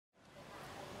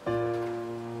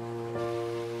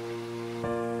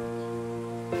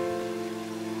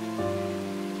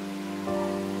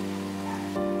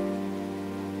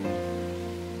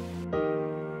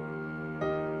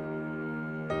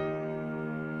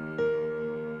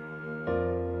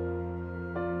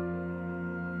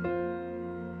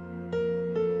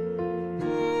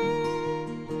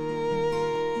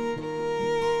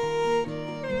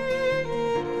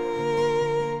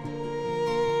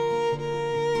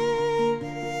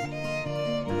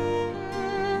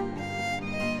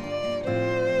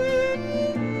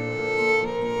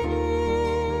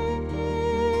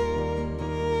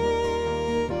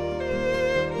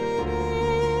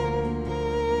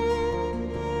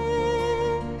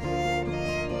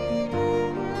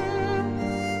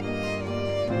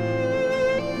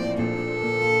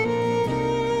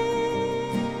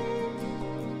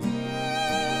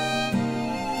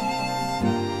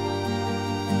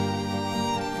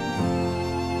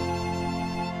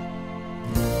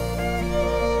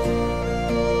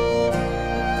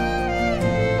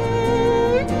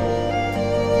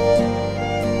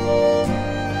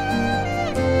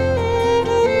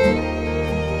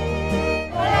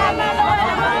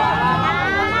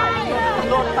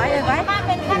ไว้เ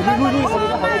ป็นขั้นตอ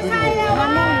นใช่แล้ววั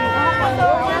นนี้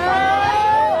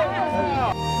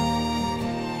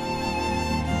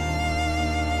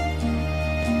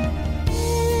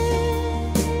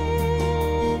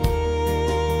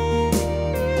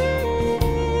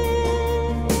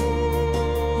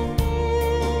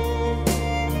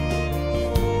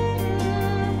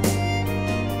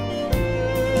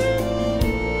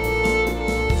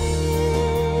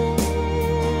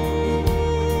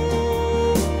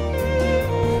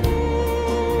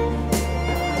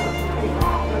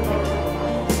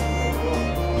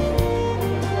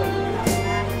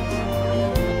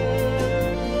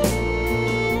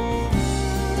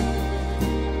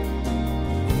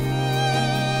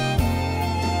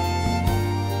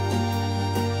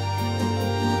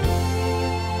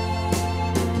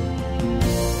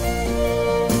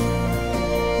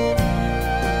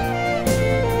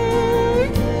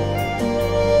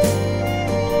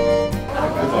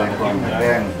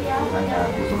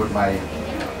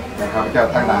ข้าพเจ้า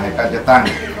ตั้งหน้าให้การจะตั้ง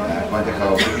ก่อนจะเข้า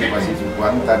พิธีวันสุวร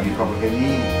รณตามมีความประเพณี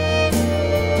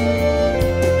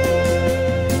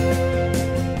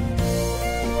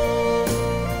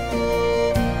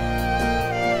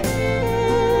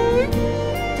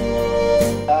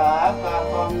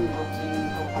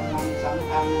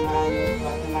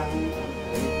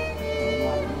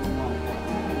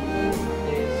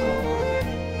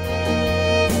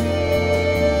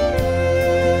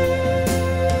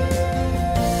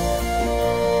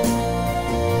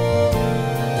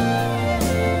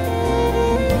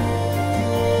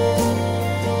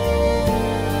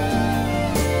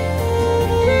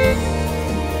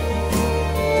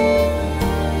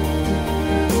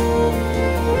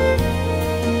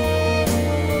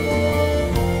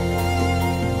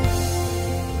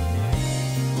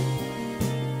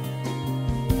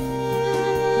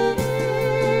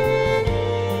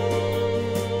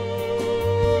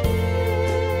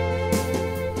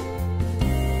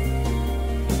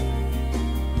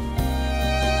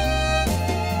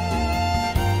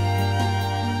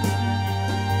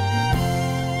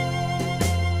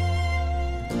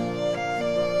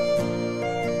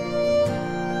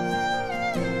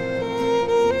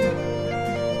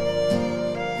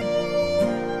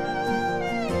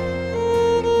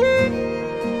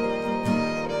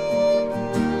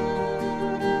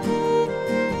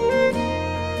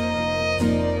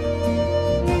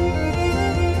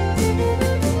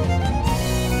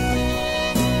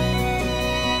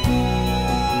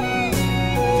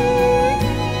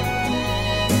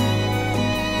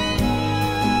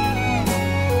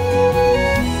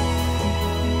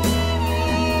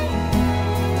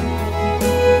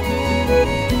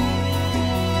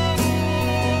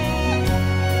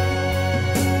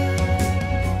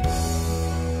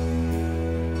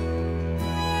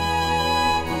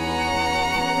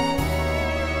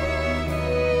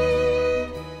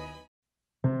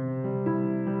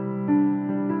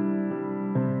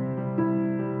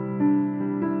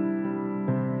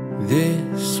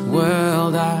This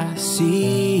world I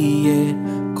see, it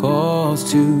calls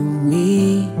to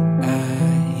me. I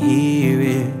hear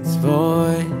its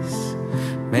voice,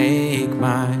 make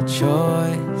my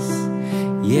choice.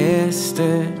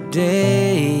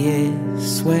 Yesterday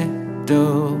is swept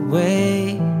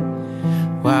away.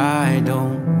 Why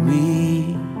don't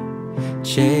we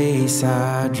chase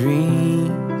our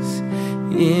dreams?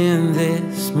 In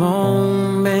this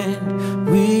moment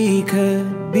we could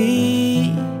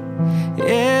be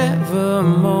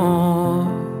evermore,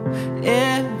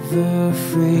 ever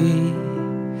free.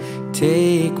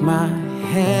 Take my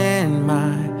hand,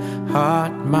 my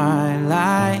heart, my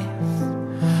life,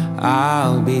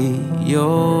 I'll be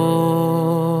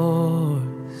yours.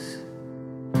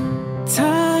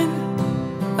 Time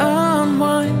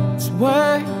unwinds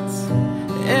words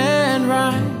and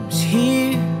rhymes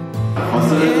here. ขอเ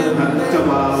ชิญท่านเจ้า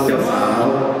บ่าวเจ้าสาว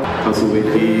เข้าสู่เว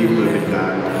ทีเพื่อเป็นกา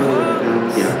รเปิดงาน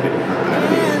อย่างเป็นทางการ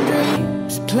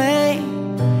Dreams play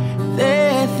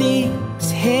their themes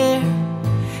here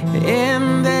in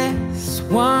this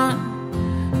wonderland.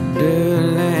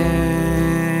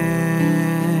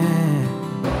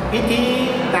 พิธี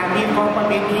ตามมีของประเ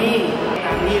พณีต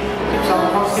ามมี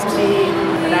12ข้อ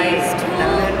14ได้ดำเ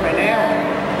นินไปแล้ว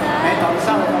ในตอนเ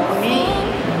ช้าของวันนี้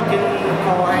จึงข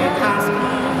อให้ท่าน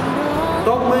ต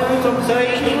บมือชมเชย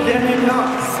อีกเดือนหนึ่งเนาะ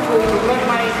ผู้ถูกรถไ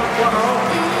ฟของพวกเรา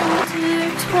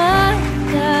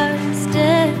Our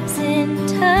steps in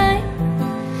time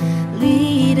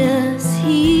lead us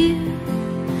here,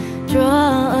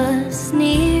 draw us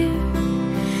near.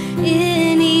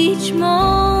 In each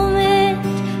moment,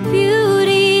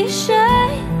 beauty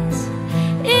shines.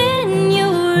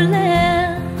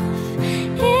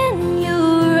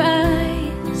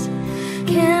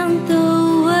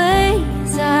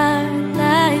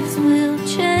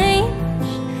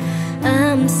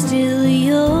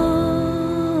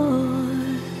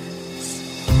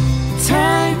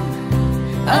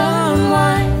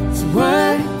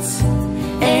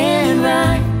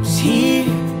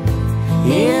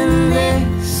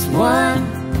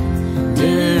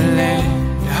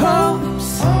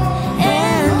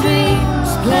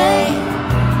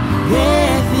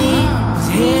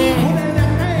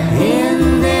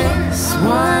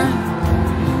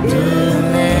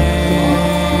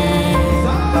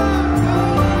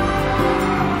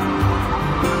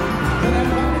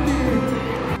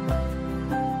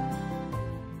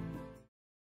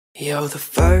 You're the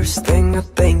first thing I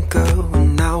think of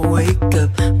when I wake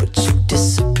up, but you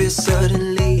disappear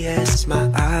suddenly as my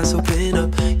eyes open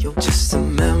up. You're just a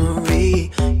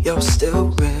memory, you're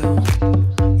still real.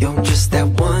 You're just that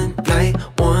one night,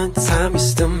 one time, you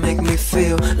still make me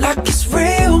feel like it's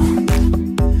real.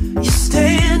 You're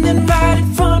standing right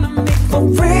in front of me for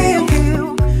real.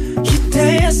 You're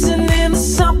dancing in the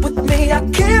sun with me. I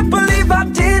can't believe I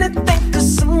didn't think of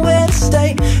somewhere to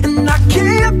stay, and I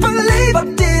can't believe I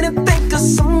didn't think of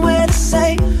somewhere to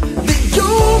say that you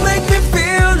make me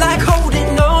feel like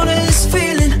holding on to this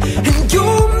feeling, and you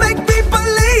make me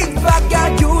believe I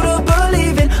got you to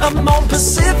believe in. I'm on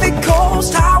Pacific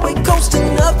Coast Highway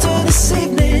coasting up to this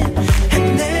evening,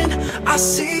 and then I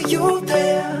see you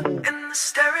there, and the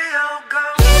stereo goes.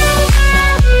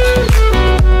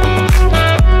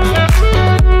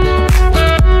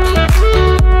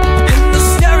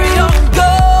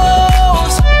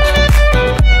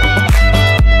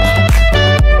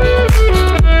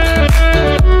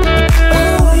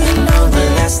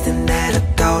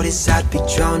 I'd be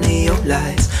drawn to your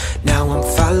lights. Now I'm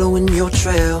following your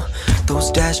trail, those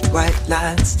dashed white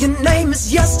lines. Your name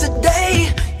is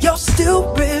yesterday, you're still